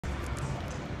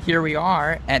Here we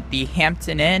are at the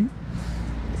Hampton Inn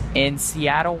in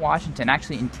Seattle, Washington.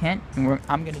 Actually in Kent, and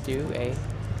I'm gonna do a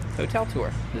hotel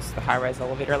tour. This is the high-rise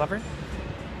elevator lever.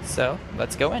 So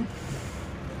let's go in.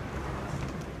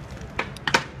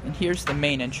 And here's the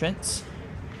main entrance.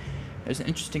 There's an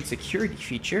interesting security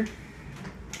feature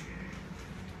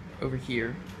over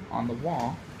here on the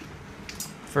wall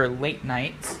for late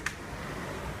nights.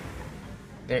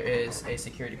 There is a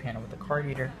security panel with a card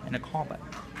reader and a call button.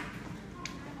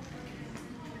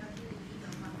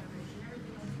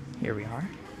 Here we are.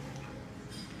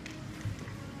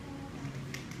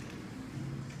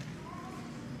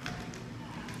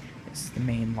 This is the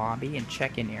main lobby and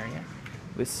check-in area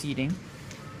with seating.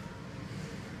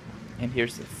 And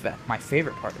here's my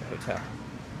favorite part of the hotel.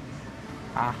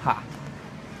 Aha!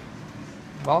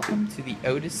 Welcome to the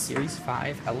Otis Series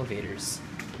 5 elevators.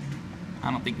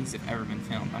 I don't think these have ever been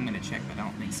filmed. I'm gonna check, but I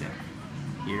don't think so.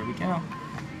 Here we go.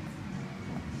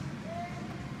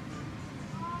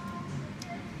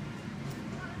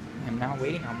 I'm now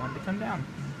waiting on one to come down.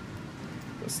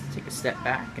 Let's take a step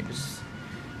back and just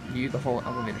view the whole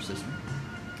elevator system.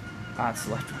 It's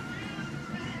the left one.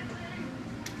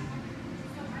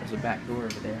 There's a back door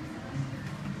over there.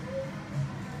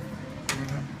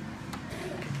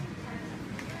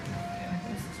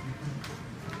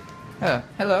 Oh,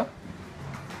 hello.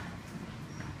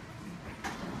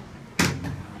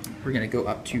 We're gonna go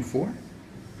up to 4.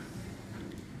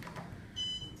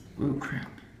 Ooh, crap.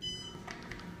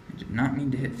 I did not mean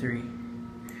to hit 3.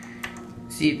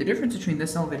 See, the difference between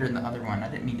this elevator and the other one, I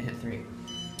didn't mean to hit 3.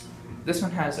 This one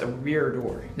has a rear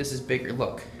door. This is bigger,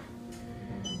 look.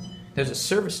 There's a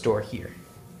service door here.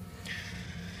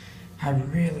 I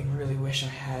really, really wish I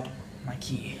had my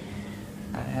key.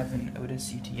 I have an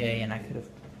Otis UTA and I could have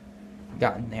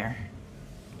gotten there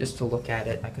just to look at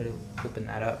it. I could have opened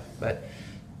that up, but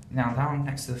now that one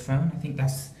next to the phone, I think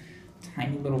that's a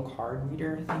tiny little card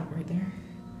reader, I think, right there.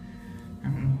 I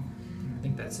don't know. I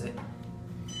think that's it.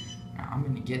 Now, I'm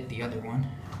going to get the other one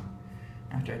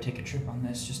after I take a trip on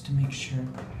this just to make sure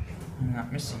I'm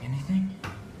not missing anything.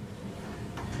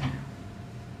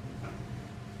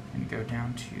 I'm going to go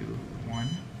down to 1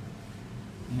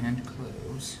 and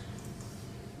close.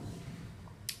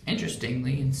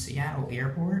 Interestingly, in Seattle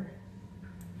Airport,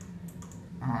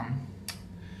 I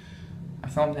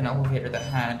filmed an elevator that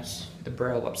had the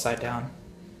braille upside down.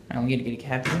 I only get to get a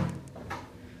cab here.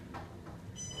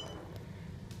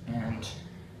 And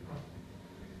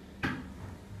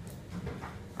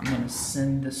I'm going to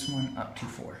send this one up to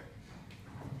 4.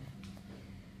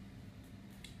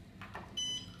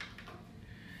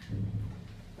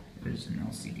 There's an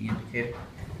LCD indicator.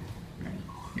 Alright,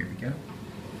 here we go.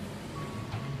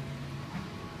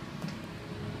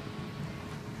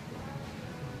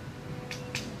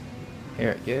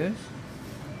 Here it goes.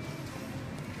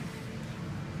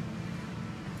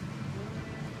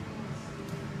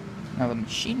 Now the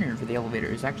machinery for the elevator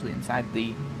is actually inside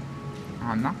the,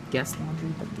 not guest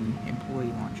laundry, but the employee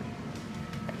laundry.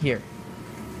 Right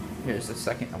here's the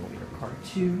second elevator, car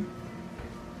 2.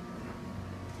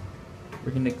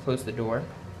 We're going to close the door.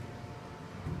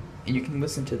 And you can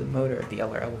listen to the motor of the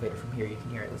other elevator from here. You can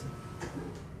hear it, listen.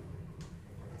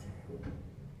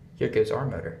 Here goes our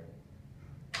motor.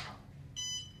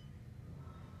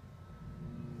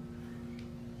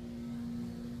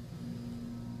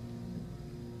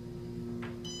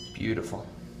 Beautiful.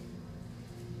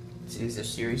 See, these are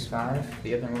Series 5.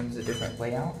 The other one's a different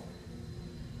layout.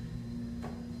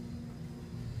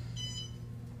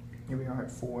 Here we are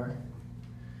at 4.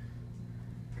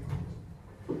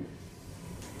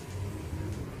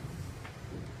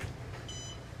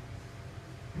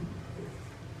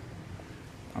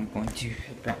 I'm going to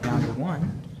head back down to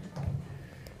 1.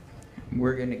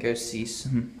 We're going to go see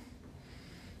some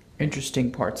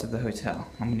interesting parts of the hotel.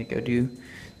 I'm going to go do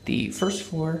the first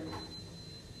floor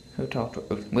hotel tour.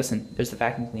 Oh, listen, there's the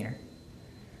vacuum cleaner.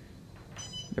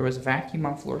 There was a vacuum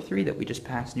on floor 3 that we just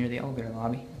passed near the elevator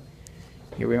lobby.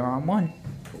 Here we are on 1.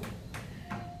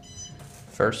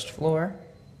 First floor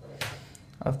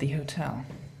of the hotel.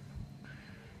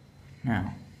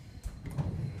 Now,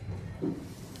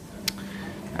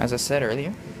 as I said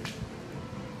earlier,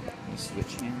 you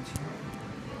switch hands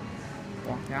here,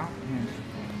 walk out, and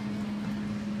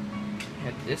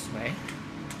head this way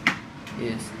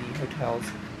is the hotel's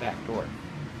back door.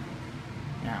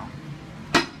 Now,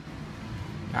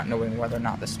 not knowing whether or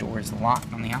not this door is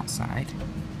locked on the outside,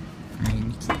 I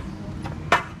mean,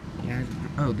 yeah,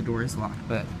 oh, the door is locked,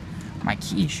 but my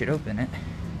key should open it.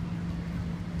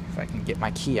 If I can get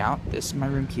my key out, this is my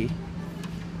room key,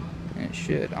 and it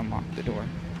should unlock the door.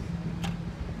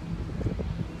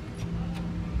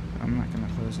 I'm not going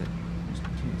to close it.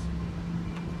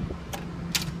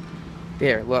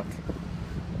 There, look.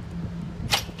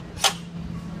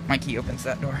 My key opens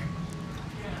that door.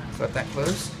 Let's let that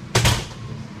close. Let's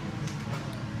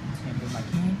handle my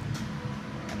key.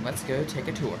 And let's go take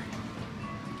a tour.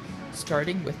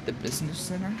 Starting with the business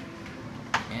center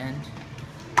and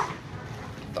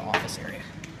the office area.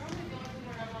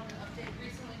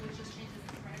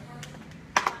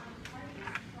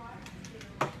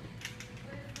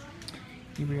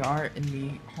 Here we are in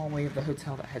the hallway of the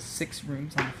hotel that has 6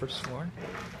 rooms on the first floor.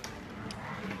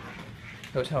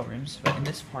 Hotel rooms, but in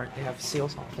this part they have a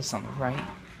sales office on the right.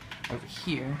 Over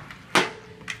here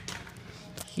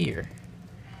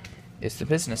is the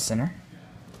business center.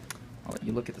 I'll let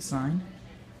you look at the sign.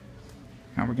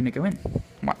 Now we're gonna go in.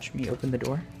 Watch me open the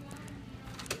door.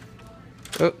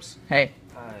 Oops, hey.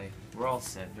 Hi, we're all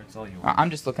set. That's all you want. I'm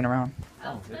just looking around.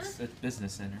 Oh, it's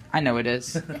business center. I know it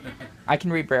is. I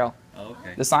can read Braille. Oh,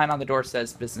 okay. The sign on the door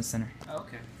says business center. Oh,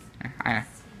 okay.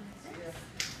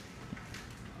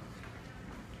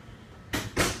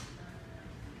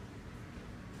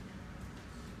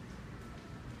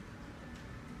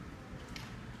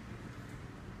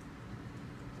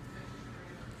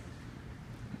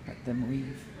 Let them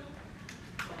leave.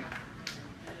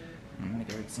 I'm gonna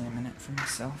go examine it for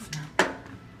myself now.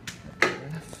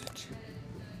 Left.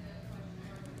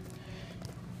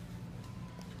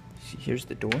 See, here's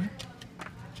the door. I'm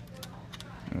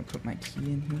gonna put my key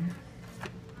in here.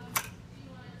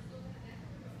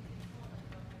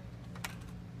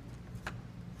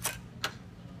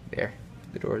 There,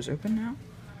 the door is open now.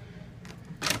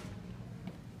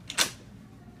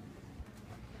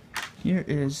 Here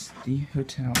is the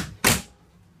hotel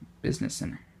business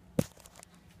center.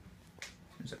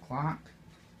 There's a clock.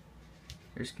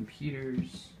 There's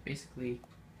computers, basically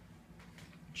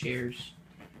chairs.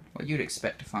 What you'd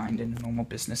expect to find in a normal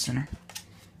business center.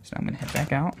 So I'm gonna head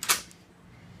back out.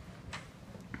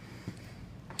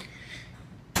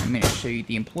 I'm gonna show you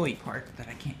the employee part that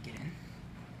I can't get in.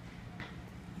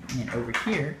 And then over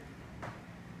here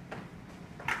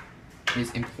is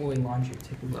employee laundry.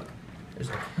 Take a look. There's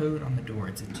a code on the door.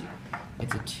 It's a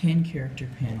 10-character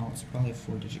panel. It's probably a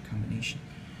 4-digit combination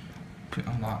to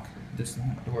unlock this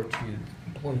door to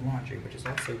employee laundry, which is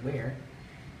also where,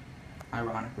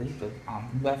 ironically, the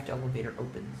left elevator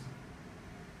opens.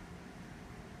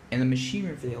 And the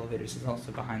machinery for the elevators is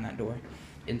also behind that door,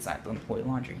 inside the employee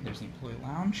laundry. There's the employee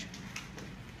lounge,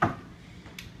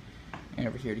 and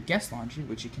over here to guest laundry,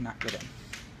 which you cannot get in.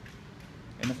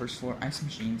 In the first floor, ice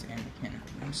machines and mechanical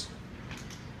rooms.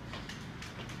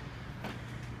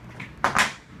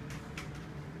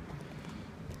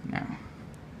 Now,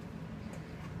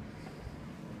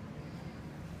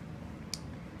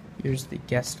 here's the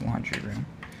guest laundry room.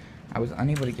 I was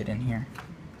unable to get in here.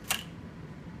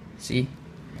 See?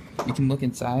 You can look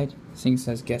inside. This thing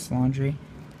says guest laundry.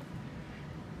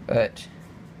 But,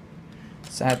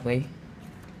 sadly,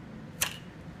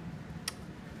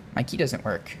 my key doesn't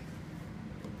work.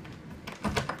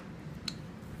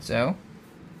 So,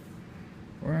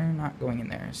 we're not going in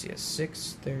there. See, a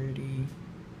 6:30.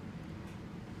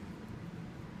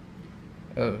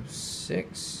 Oh,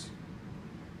 6.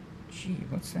 Gee,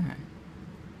 what's that?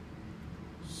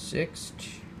 6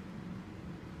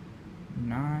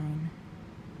 9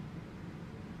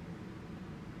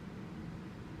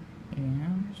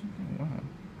 a.m. or something?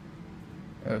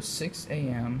 Whoa. Oh, 6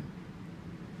 a.m.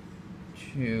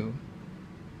 to...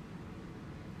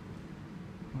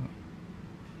 Oh.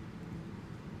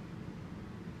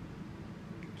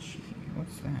 Gee,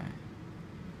 what's that?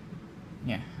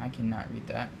 Yeah, I cannot read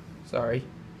that. Sorry.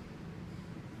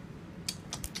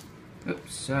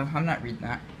 Oops, so I'm not reading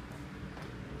that.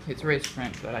 It's raised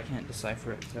French, but I can't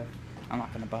decipher it, so I'm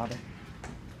not going to bother.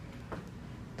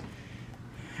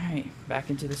 Alright, back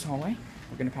into this hallway.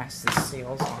 We're going to pass the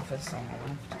sales office on the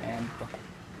left and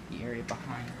the area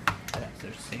behind that.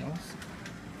 There's sales.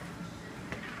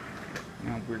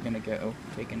 Now we're going to go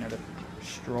take another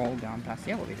stroll down past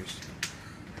the elevators.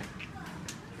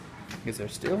 Because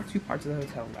there's still 2 parts of the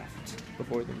hotel left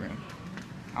before the room.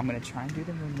 I'm going to try and do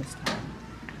the room this time.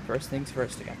 First things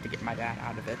first, I have to get my dad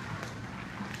out of it.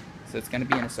 So it's going to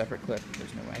be in a separate clip.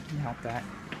 There's no way I can help that.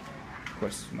 Of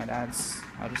course, my dad's,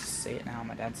 I'll just say it now,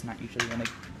 my dad's not usually in a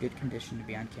good condition to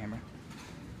be on camera.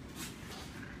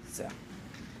 So,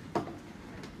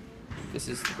 this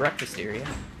is the breakfast area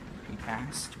we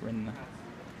passed. We're in the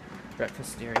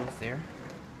breakfast areas there.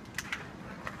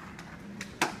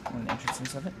 One of the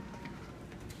entrances of it.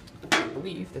 I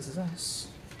believe this is us.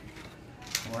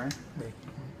 Or, wait.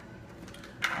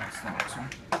 Oh, it's the next one.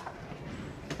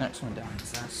 The next one down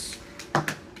is us.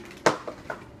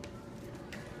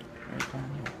 Right down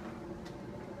here.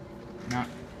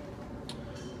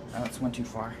 Oh, it's one too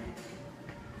far.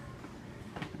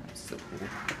 That's so cool.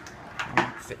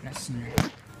 Fitness center.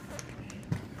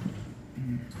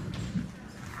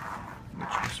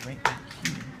 Which is right back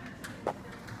here.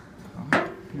 Oh,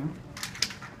 no.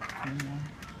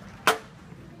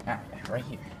 Ah, yeah, right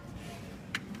here.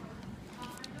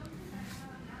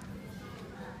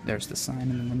 There's the sign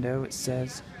in the window. It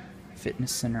says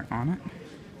Fitness Center on it.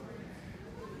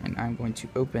 And I'm going to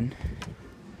open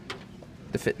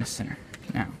the fitness center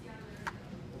now.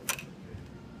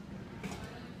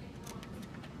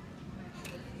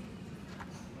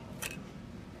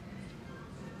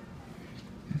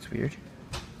 That's weird.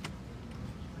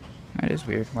 That is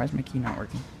weird. Why is my key not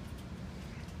working?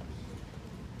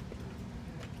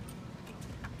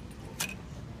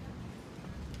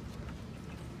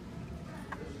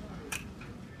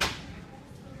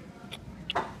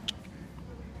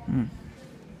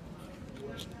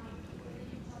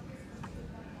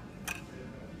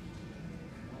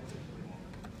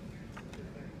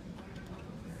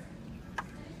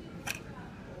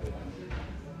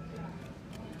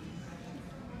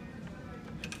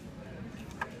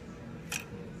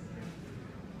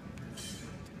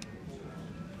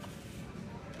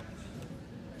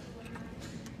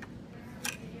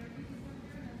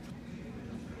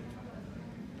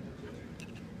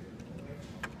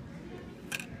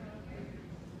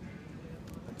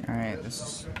 Alright,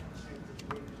 this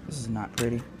is not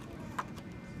pretty.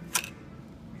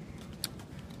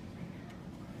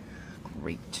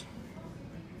 Great.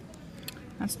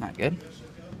 That's not good.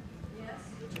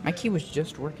 My key was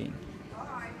just working.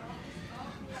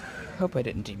 Hope I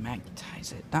didn't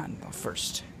demagnetize it. Not in the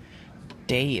first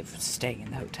day of staying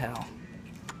in the hotel.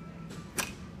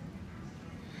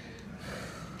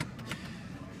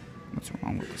 What's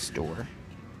wrong with this door?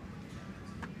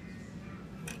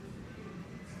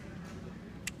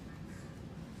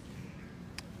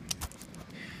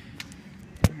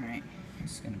 Alright,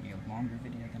 this is going to be a longer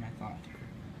video than I thought.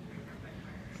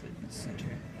 Fitness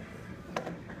center.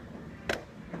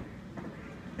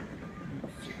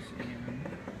 6 a.m.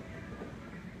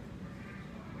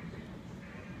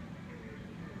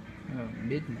 Oh,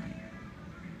 midnight.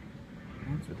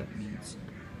 That's what that means.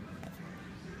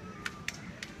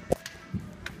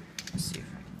 Let's see if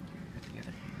I can do it with the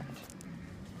other hand.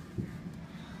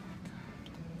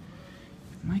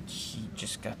 God. My key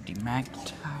just got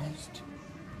demagnetized.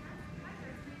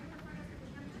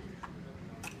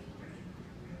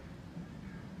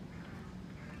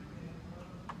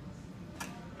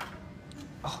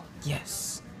 Oh,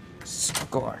 yes.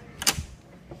 Score.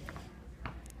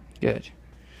 Good.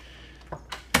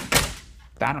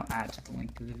 That'll add to the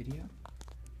length of the video.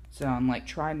 So on like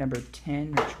try number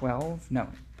 10 or 12, no,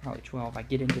 probably 12, I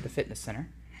get into the fitness center.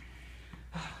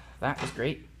 That was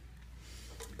great.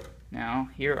 Now,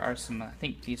 here are some, I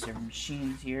think these are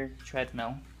machines here,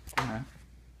 treadmill.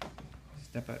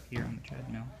 Step up here on the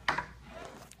treadmill.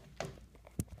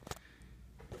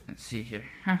 Let's see here.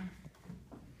 Huh.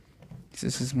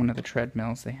 This is one of the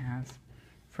treadmills they have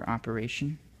for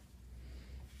operation.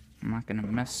 I'm not going to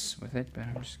mess with it, but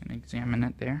I'm just going to examine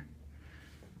it there.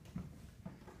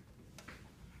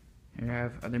 Here I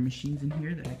have other machines in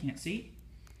here that I can't see.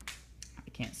 I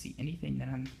can't see anything that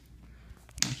my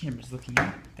camera's looking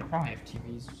at. They probably have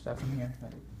TVs and stuff in here,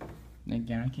 but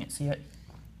again, I can't see it.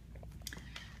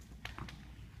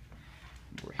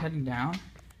 We're heading down.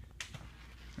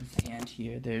 At the end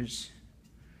here, there's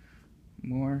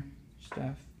more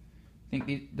stuff. I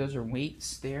think those are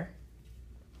weights there.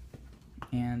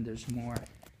 And there's more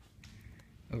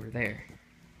over there.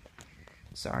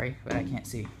 Sorry, but I can't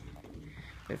see.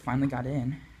 But I finally got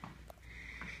in.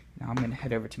 Now I'm going to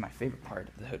head over to my favorite part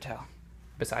of the hotel,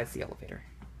 besides the elevator.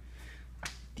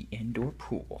 The indoor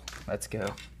pool. Let's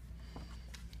go.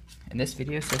 And this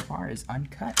video so far is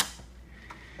uncut.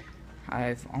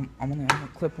 I'm only on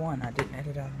clip 1. I didn't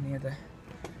edit out any of the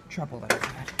trouble that I've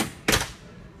had.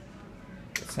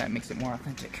 So that makes it more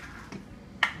authentic.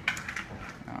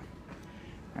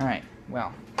 Alright,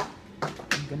 well,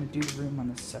 I'm going to do the room on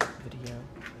this separate video,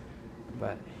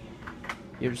 but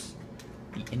here's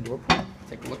the indoor pool.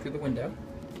 Take a look through the window.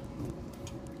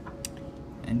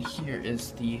 And here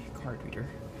is the card reader.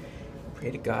 Pray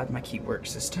to God my key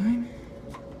works this time.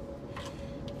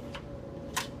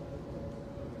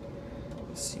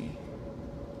 Let's see.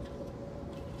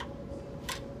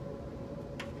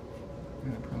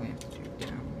 I'm going to probably have to do it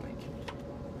down like...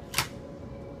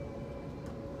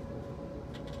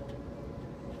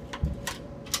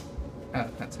 Oh,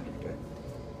 that's how you do it.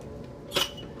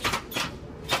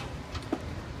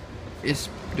 This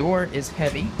door is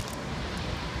heavy.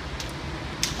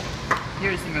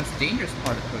 Here's the most dangerous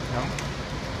part of the hotel.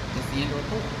 is the indoor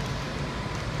pool.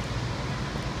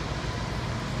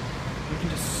 You can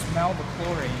just smell the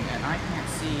chlorine, and I can't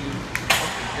see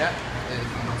what the depth is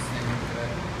on this thing,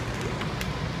 but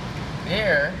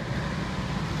there,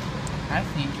 I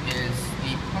think, is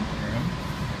the pump room,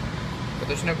 but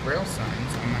there's no grill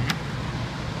signs on that.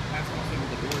 That's also where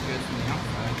the door goes from the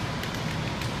outside.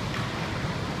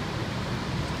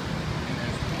 And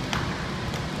there's one.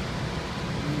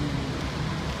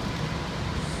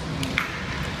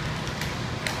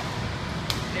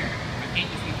 There, I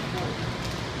hate to see the pool.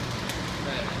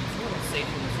 But it's a little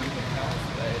safer than some hotels,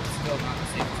 but it's still not the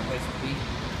safest place to be.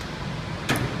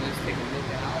 Let's take a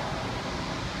look out.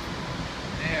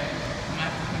 There. I'm gonna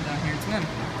have to come down here and swim.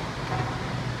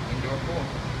 Indoor pool.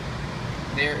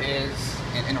 There is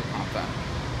an intercom phone.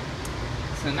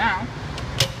 So now,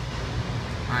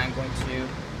 I'm going to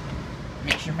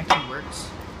make sure my key works.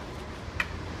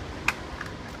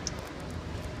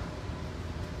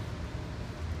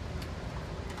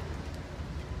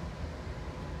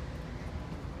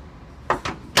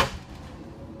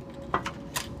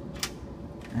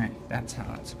 Alright, that's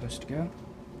how it's supposed to go.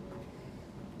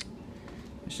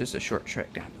 It's just a short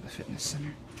trek down to the fitness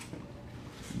center.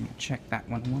 I'm going to check that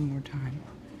one more time.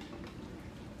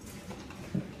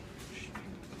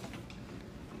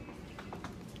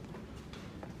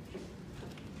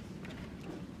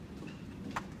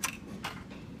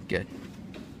 Good.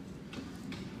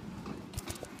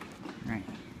 Alright.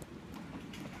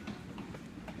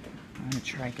 I'm going to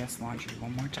try guest laundry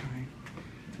one more time.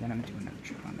 Then I'm going to do another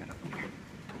trip on that over here.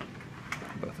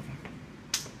 Both of them.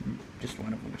 Just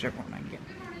one of them, whichever one I can get.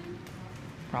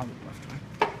 Probably left one.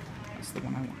 That's the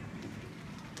one I want.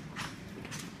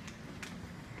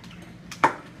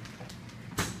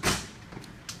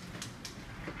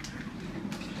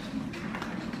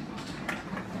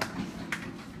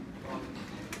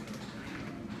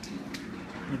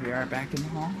 Here we are back in the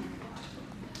hall.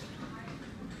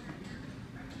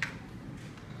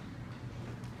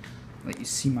 Let you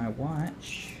see my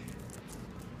watch.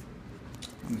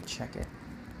 Let me check it.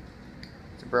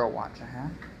 It's a Braille watch I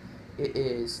have. It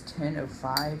is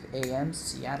 10:05 a.m.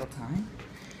 Seattle time.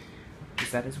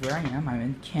 Because that is where I am. I'm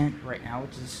in Kent right now,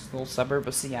 which is a little suburb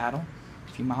of Seattle,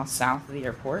 a few miles south of the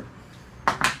airport.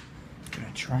 I'm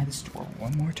gonna try this door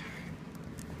one more time.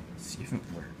 See if it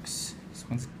works. This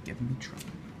one's giving me trouble.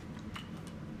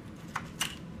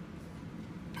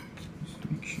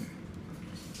 Just make sure.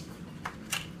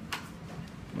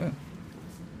 Whoa.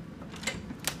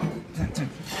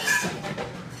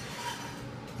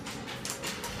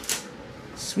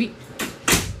 Sweet.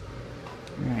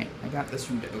 Alright, I got this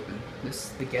room to open. This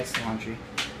is the guest laundry.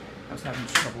 I was having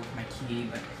trouble with my key,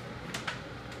 but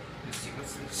let's see,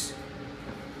 what's this?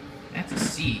 That's a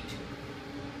seat.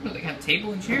 Oh, they got a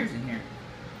table and chairs in here.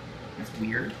 That's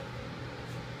weird.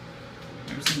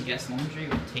 Ever seen guest laundry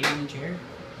with a table and chair?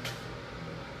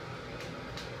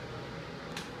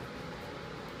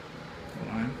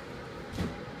 Hold on.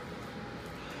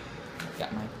 I've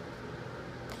got my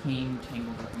cane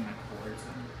tangled up in my cords.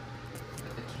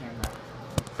 Put the camera,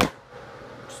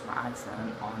 just my iPhone,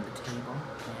 on the table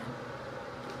and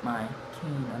get my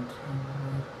cane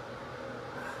untangled.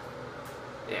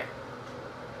 There.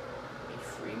 Let me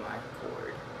free my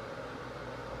cord.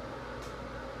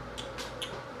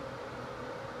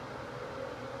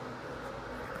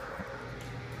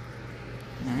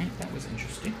 Alright, that was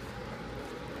interesting.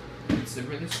 It's a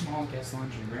really small guest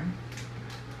laundry room.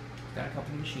 It's got a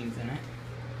couple machines in it.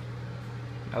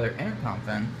 Another intercom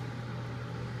vent.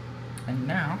 And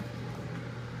now,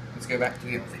 let's go back to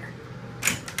the elevator.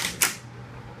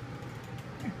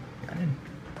 There, got in.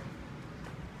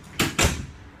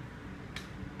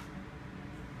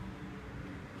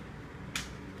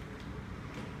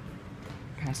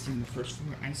 Passed in the first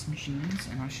floor ice machines,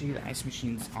 and I'll show you the ice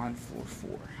machines on floor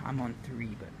 4. I'm on 3,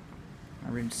 but my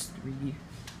room's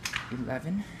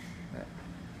 311, but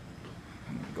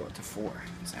I'm gonna go up to 4,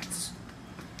 because that's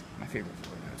my favorite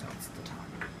floor of the hotel. It's at the top.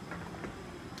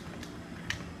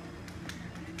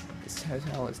 This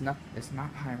hotel is not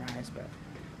high rise, but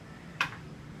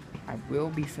I will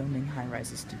be filming high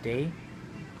rises today,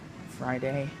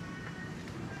 Friday,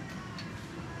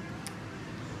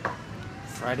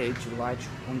 July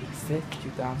 25th,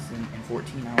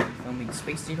 2014. I will be filming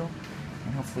Space Needle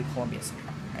and hopefully Columbia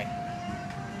Cinema. Right?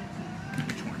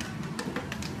 Which one?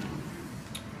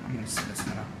 I'm gonna set this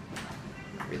one up.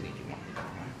 I really do want to do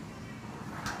one.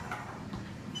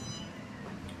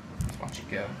 Let's watch it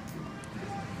go.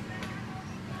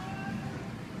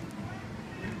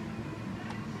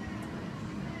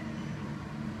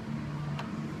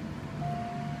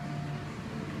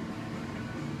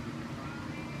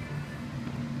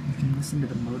 Listen to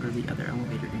the motor of the other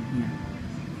elevator in here.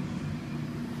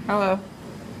 Hello.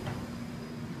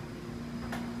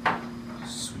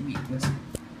 Sweet, listen.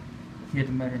 Hear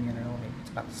the motor in the other elevator.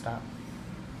 It's about to stop.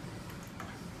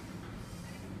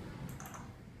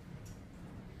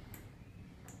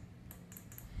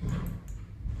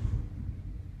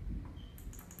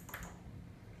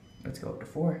 Let's go up to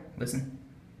 4. Listen.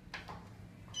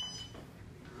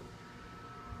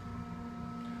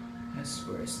 I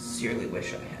swear, I sincerely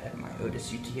wish I had my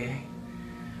Otis UTA.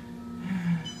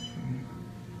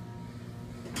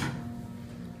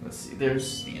 Let's see,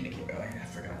 there's the indicator. Oh, I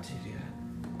forgot to do that.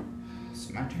 It's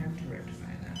my turn to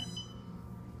rectify that.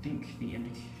 I think the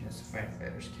indicator is the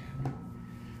firefighter's cabin.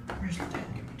 Where's the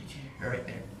damn indicator? Oh, right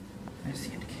there. There's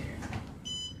the indicator.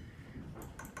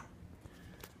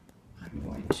 I'm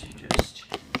going to just...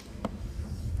 I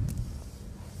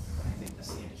think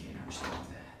that's the indicator. I'm just going to do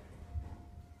that.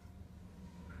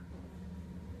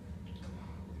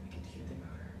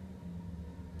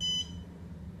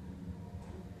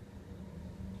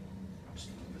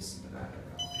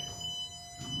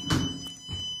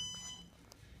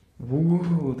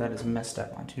 Ooh, that is messed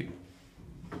up on 2.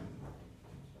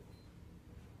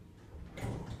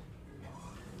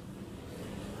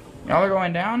 Y'all are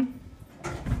going down?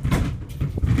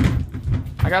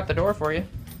 I got the door for you.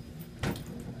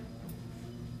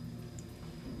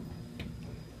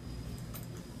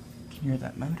 Can you hear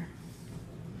that motor?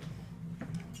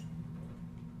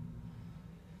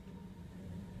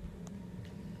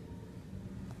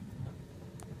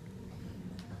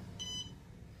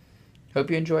 Hope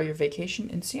you enjoy your vacation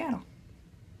in Seattle.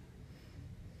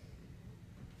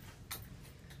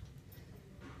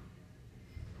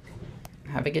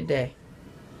 Have a good day.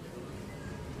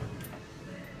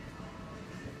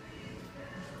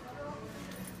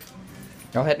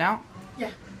 Y'all heading out?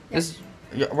 Yeah. This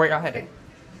is, where y'all headed?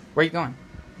 Where you going?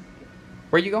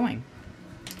 Where you going?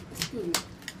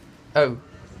 Oh,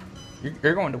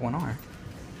 you're going to 1R.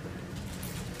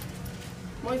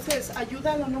 Moisés,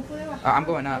 ayúdalo, no puede bajar. I'm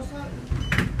going up.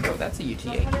 Oh, that's a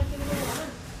UTA.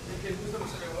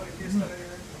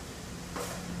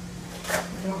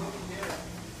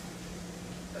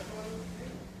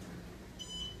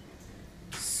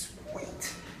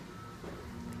 Sweet.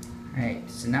 Alright,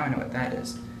 so now I know what that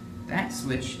is. That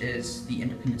switch is the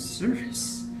independent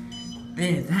service.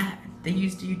 They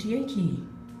used the UTA key.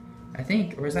 I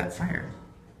think, or is that fire?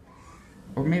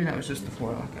 Or maybe that was just the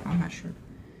floor lock. I'm not sure.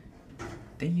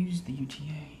 They used the UTA.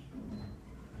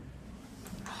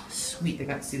 Oh, sweet, they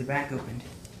got to see the back opened.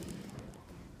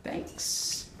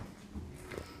 Thanks.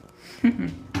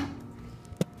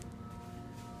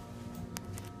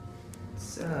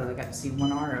 So, I got to see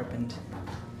 1R opened.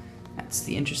 That's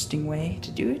the interesting way to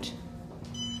do it.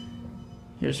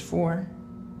 Here's 4.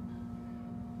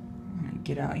 I'm gonna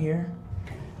get out here.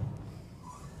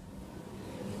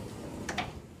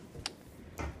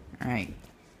 Alright.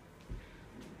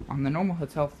 On the normal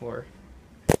hotel floor,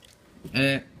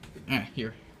 here.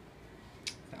 The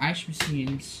ice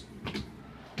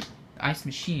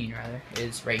machine rather,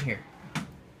 is right here.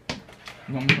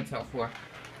 Normal hotel floor.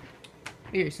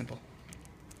 Very simple.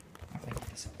 I'll get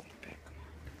this up a little bit. Come on.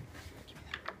 Give me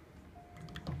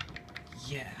that.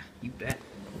 Yeah, you bet.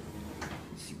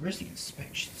 Let's see, where's the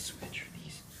inspection switch for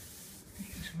these?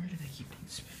 Where do they keep the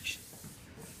inspection?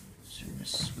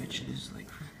 Service switches, like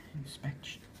for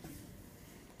inspection.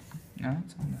 No,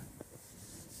 it's on the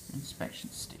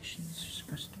inspection stations. It's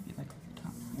supposed to be like on the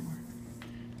top floor.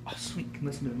 Oh, sweet, you can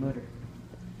listen to the motor.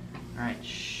 Alright,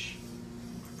 shh.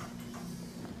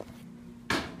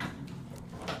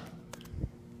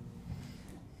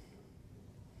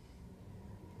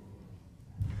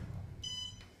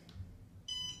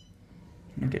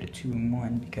 I'm gonna get a 2 and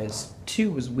 1 because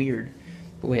 2 was weird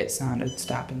the way it sounded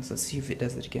stopping. So let's see if it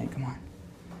does it again. Come on.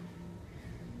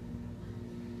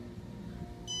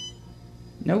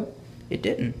 Nope, it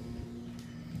didn't.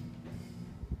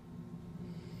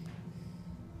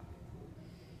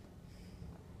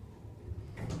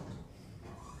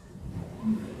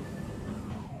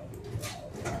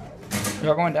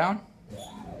 Y'all going down?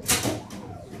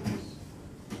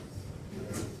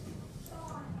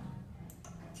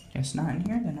 Guess not in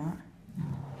here, they're not.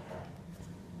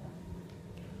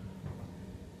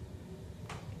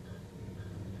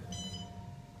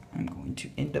 I'm going to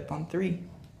end up on 3.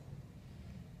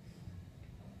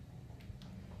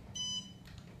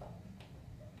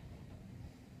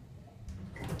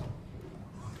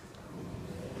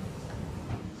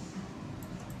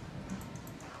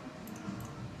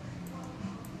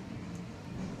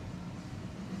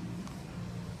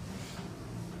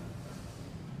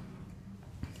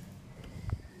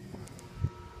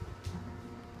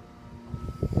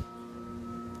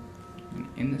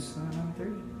 in this number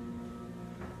 3.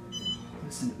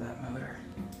 Listen to that motor.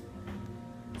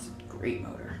 It's a great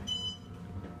motor.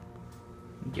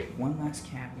 Get one last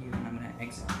cab view and I'm going to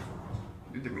exit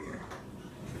through the rear.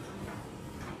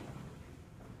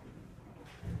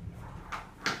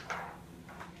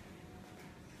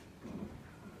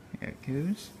 There it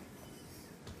goes.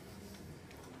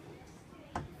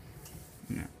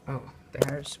 No. Oh,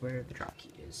 there's where the drop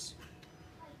key is.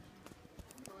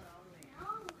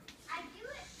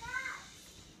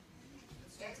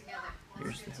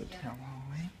 Here's the hotel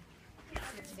hallway.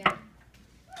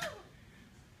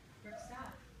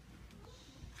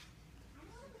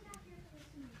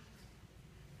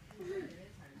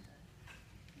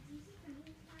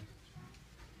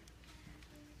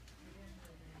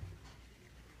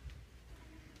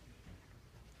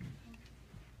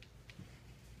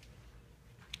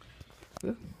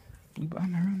 Ooh, flew by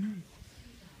my own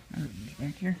name.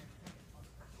 Back here.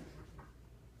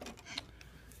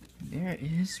 There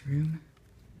is room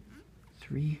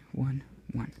 311.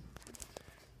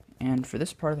 And for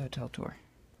this part of the hotel tour,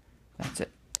 that's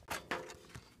it.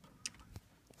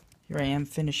 Here I am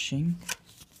finishing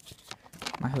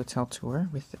my hotel tour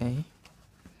with a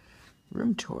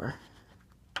room tour.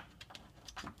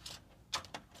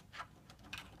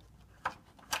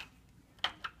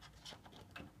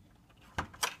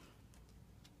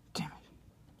 Damn it.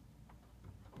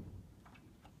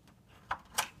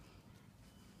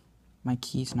 My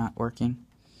key's not working.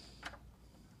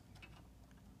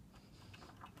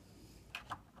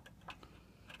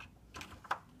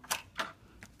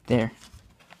 There.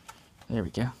 There we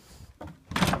go.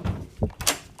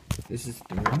 This is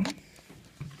the room.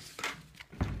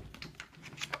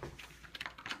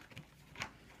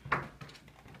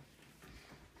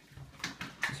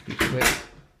 Just be quick.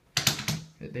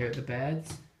 There are the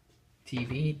beds,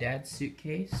 TV, Dad's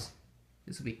suitcase.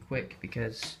 This will be quick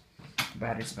because the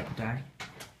battery's about to die.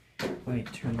 Let me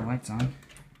turn the lights on.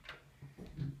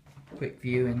 Quick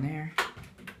view in there.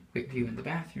 Quick view in the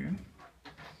bathroom.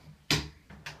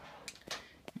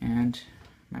 And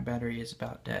my battery is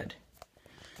about dead.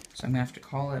 So I'm going to have to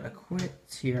call it a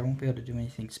quits here. I won't be able to do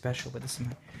anything special, but this is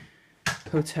my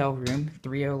hotel room,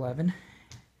 3011,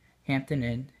 Hampton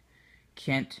Inn,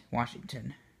 Kent,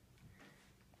 Washington.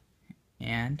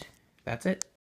 And that's it.